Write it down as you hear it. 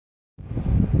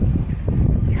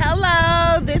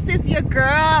is your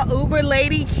girl, Uber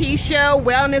Lady Kesha,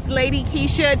 Wellness Lady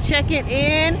Kesha, checking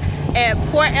in at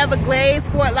Port Everglades,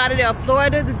 Fort Lauderdale,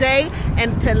 Florida today,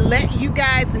 and to let you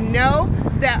guys know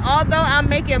that although I'm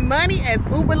making money as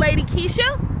Uber Lady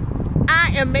Kesha,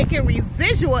 I am making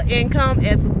residual income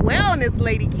as Wellness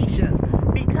Lady Kesha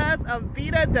because of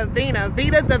Vida Divina.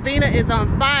 Vida Divina is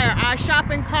on fire. Our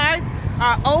shopping carts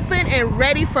are open and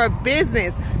ready for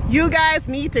business. You guys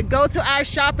need to go to our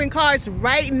shopping carts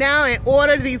right now and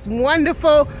order these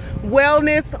wonderful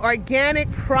wellness organic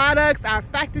products, our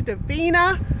Factor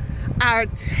Divina, our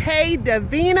Tay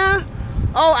Divina,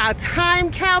 our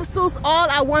time capsules. All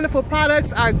our wonderful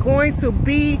products are going to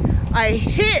be a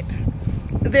hit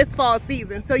this fall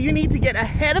season. So you need to get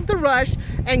ahead of the rush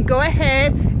and go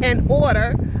ahead and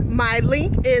order. My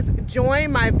link is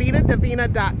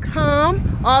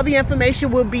joinmyvidadivina.com. All the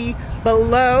information will be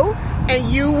below,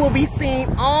 and you will be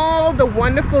seeing all the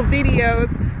wonderful videos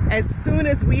as soon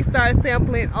as we start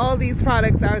sampling all these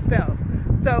products ourselves.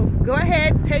 So go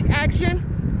ahead, take action,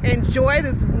 enjoy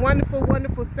this wonderful,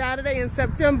 wonderful Saturday in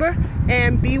September,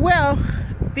 and be well.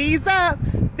 V's up.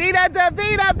 Vida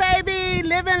Divina, baby.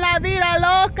 Living la vida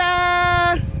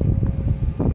loca.